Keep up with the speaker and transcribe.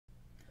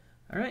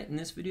Alright, in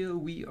this video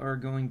we are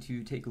going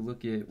to take a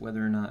look at whether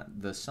or not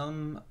the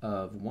sum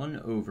of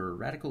 1 over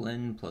radical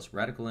n plus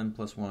radical n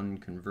plus 1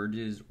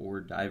 converges or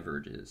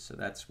diverges. So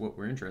that's what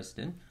we're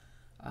interested in.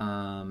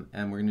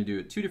 And we're going to do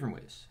it two different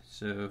ways.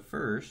 So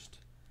first,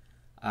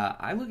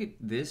 I look at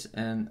this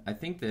and I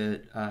think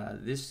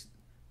that this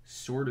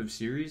sort of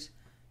series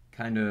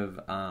kind of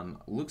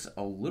looks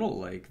a little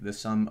like the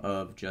sum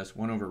of just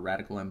 1 over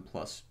radical n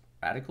plus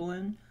radical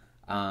n.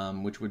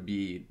 Which would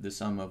be the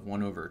sum of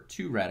 1 over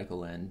 2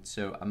 radical n.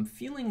 So I'm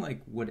feeling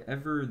like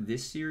whatever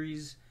this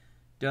series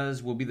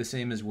does will be the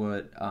same as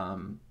what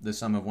the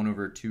sum of 1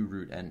 over 2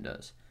 root n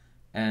does.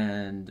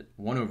 And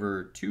 1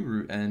 over 2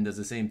 root n does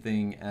the same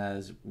thing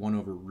as 1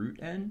 over root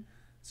n.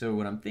 So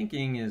what I'm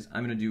thinking is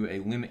I'm going to do a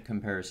limit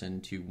comparison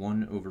to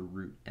 1 over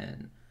root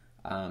n.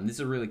 This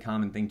is a really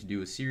common thing to do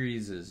with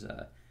series is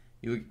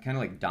you look kind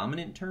of like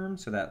dominant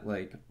terms, so that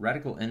like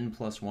radical n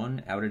plus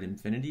 1 out at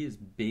infinity is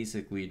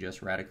basically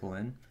just radical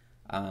n,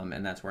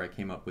 and that's where I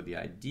came up with the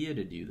idea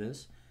to do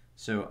this.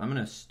 So I'm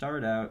going to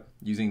start out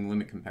using the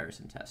limit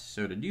comparison test.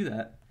 So to do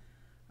that,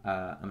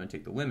 I'm going to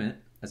take the limit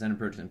as n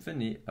approaches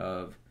infinity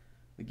of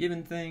the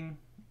given thing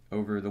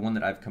over the one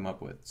that I've come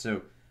up with.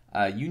 So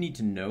you need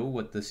to know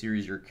what the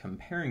series you're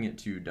comparing it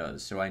to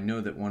does. So I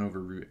know that 1 over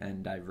root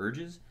n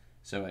diverges,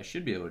 so I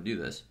should be able to do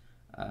this.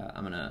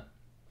 I'm going to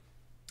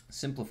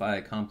simplify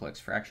a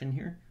complex fraction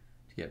here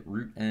to get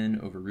root n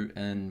over root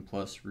n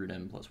plus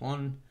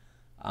 1.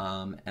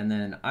 And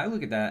then I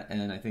look at that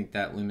and I think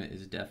that limit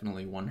is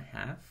definitely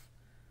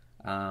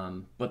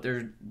 1/2. But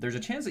there's a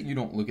chance that you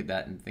don't look at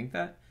that and think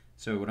that.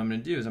 So what I'm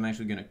going to do is I'm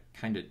actually going to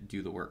kind of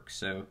do the work.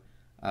 So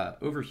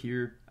over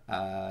here,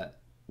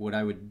 what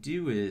I would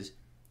do is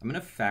I'm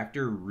going to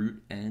factor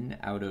root n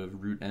out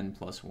of root n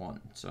plus 1.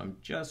 So I'm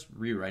just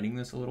rewriting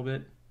this a little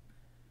bit.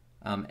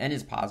 N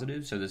is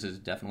positive, so this is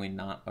definitely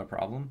not a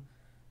problem.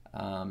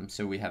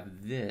 So we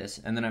have this,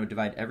 and then I would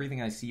divide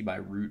everything I see by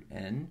root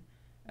n,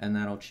 and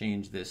that'll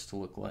change this to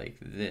look like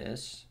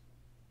this.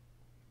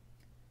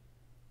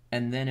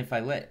 And then if I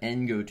let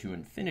n go to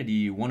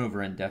infinity, 1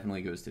 over n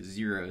definitely goes to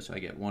 0, so I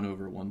get 1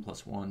 over 1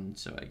 plus 1,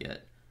 so I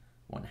get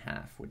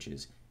 1/2, which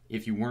is,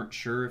 if you weren't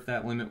sure if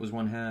that limit was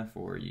 1/2,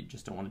 or you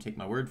just don't want to take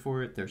my word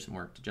for it, there's some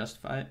work to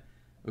justify it.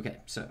 Okay,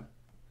 so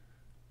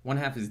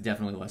 1/2 is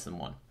definitely less than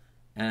 1.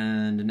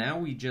 And now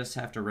we just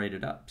have to write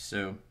it up.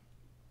 So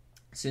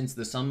since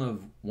the sum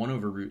of 1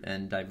 over root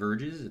n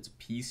diverges, it's a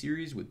p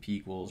series with p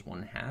equals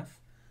 1/2.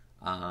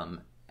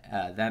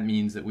 That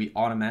means that we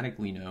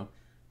automatically know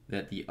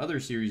that the other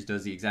series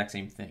does the exact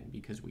same thing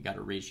because we got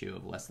a ratio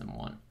of less than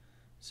 1.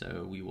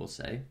 So we will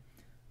say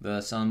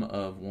the sum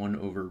of 1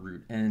 over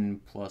root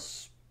n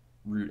plus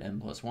root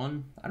n plus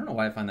 1, I don't know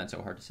why I find that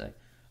so hard to say,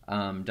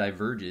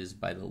 diverges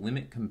by the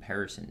limit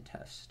comparison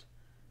test.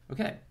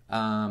 Okay,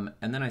 and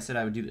then I said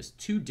I would do this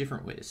two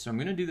different ways. So I'm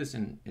going to do this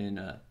in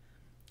a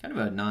kind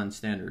of a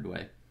non-standard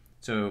way.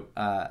 So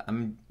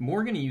I'm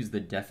more going to use the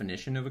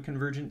definition of a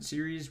convergent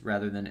series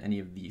rather than any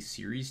of the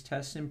series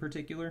tests in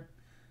particular.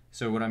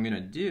 So what I'm going to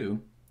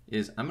do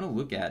is I'm going to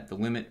look at the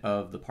limit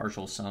of the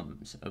partial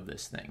sums of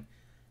this thing.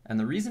 And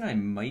the reason I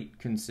might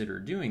consider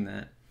doing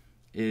that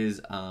is,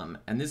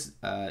 and this,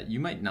 you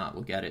might not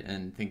look at it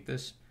and think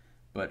this,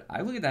 but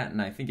I look at that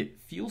and I think it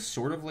feels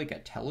sort of like a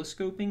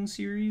telescoping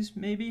series,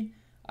 maybe.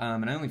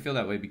 And I only feel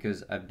that way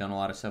because I've done a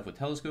lot of stuff with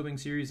telescoping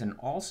series, and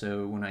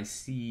also when I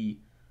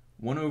see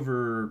 1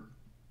 over,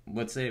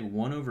 let's say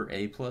 1 over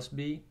a plus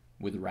b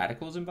with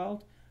radicals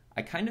involved,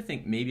 I kind of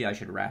think maybe I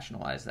should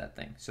rationalize that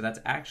thing. So that's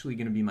actually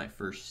going to be my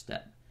first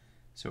step.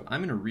 So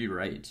I'm going to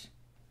rewrite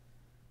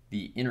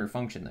the inner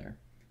function there.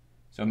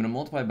 So I'm going to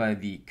multiply by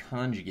the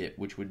conjugate,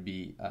 which would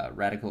be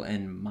radical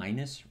n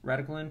minus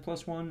radical n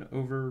plus 1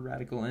 over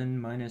radical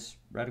n minus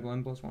radical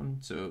n plus 1.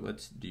 So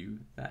let's do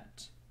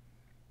that.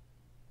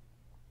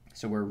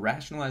 So we're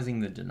rationalizing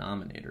the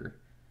denominator,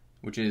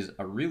 which is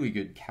a really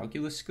good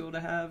calculus skill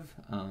to have.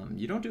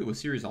 You don't do it with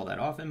series all that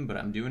often, but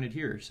I'm doing it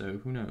here, so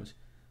who knows.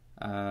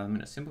 I'm going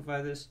to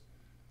simplify this.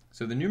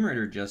 So the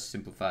numerator just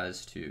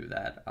simplifies to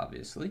that,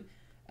 obviously.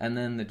 And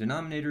then the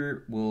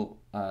denominator will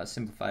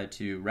simplify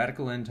to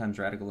radical n times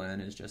radical n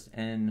is just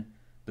n.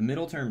 The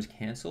middle terms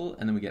cancel,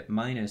 and then we get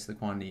minus the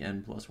quantity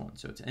n plus 1.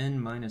 So it's n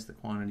minus the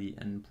quantity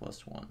n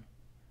plus 1.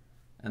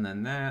 And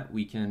then that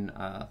we can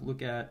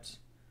look at.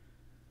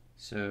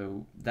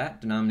 So that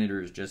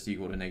denominator is just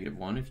equal to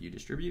 -1 if you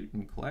distribute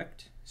and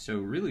collect. So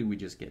really we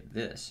just get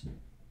this.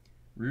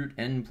 Root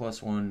n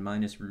plus 1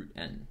 minus root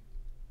n.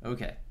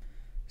 Okay.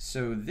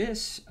 So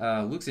this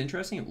looks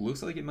interesting. It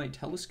looks like it might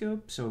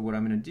telescope. So what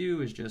I'm going to do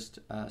is just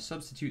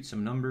substitute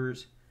some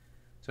numbers.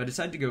 So I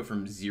decided to go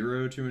from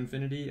 0 to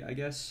infinity, I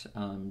guess,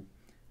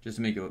 just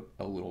to make it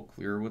a little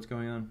clearer what's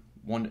going on.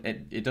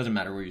 It doesn't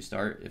matter where you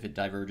start. If it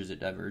diverges, it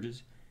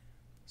diverges.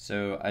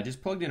 So I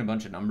just plugged in a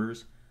bunch of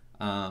numbers,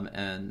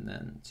 and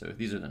then so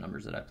these are the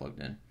numbers that I plugged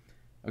in.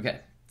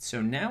 Okay,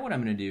 so now what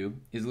I'm going to do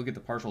is look at the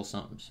partial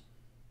sums.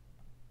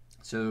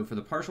 So for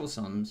the partial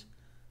sums,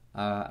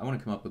 I want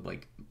to come up with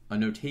like a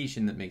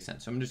notation that makes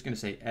sense. So I'm just going to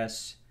say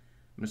S.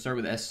 I'm going to start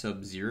with S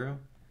sub 0.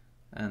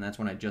 and that's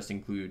when I just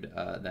include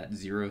that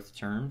 0th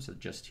term, so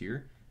just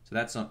here. So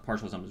that's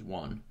partial sum is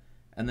 1.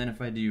 And then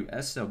if I do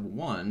s sub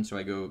 1, so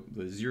I go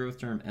the 0th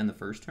term and the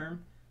first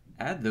term,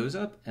 add those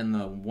up, and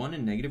the 1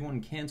 and negative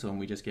 1 cancel, and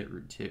we just get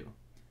root 2.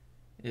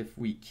 If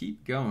we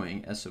keep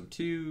going, s sub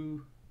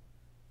 2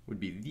 would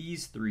be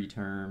these 3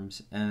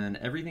 terms, and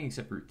everything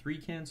except root 3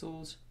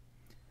 cancels.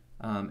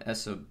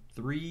 S sub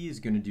 3 is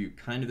going to do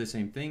kind of the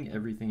same thing.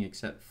 Everything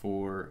except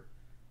for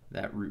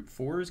that root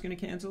 4 is going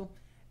to cancel.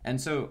 And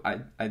so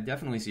I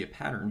definitely see a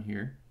pattern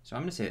here. So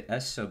I'm going to say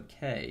s sub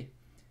k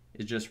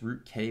is just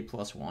root k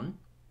plus 1.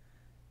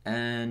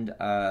 And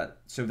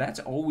so that's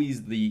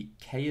always the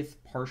kth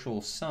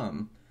partial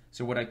sum.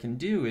 So what I can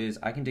do is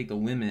I can take the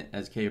limit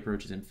as k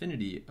approaches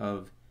infinity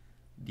of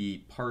the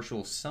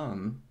partial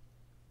sum,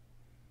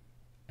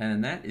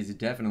 and that is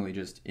definitely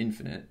just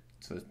infinite.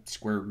 So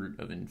square root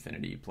of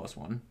infinity plus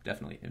 1,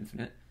 definitely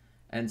infinite.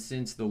 And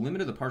since the limit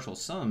of the partial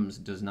sums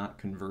does not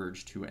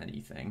converge to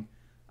anything,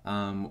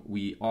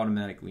 we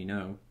automatically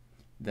know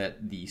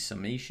that the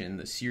summation,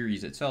 the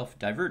series itself,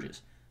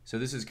 diverges. So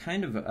this is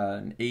kind of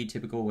an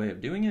atypical way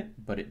of doing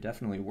it, but it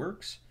definitely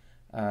works.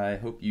 I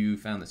hope you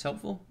found this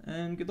helpful,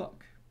 and good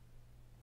luck.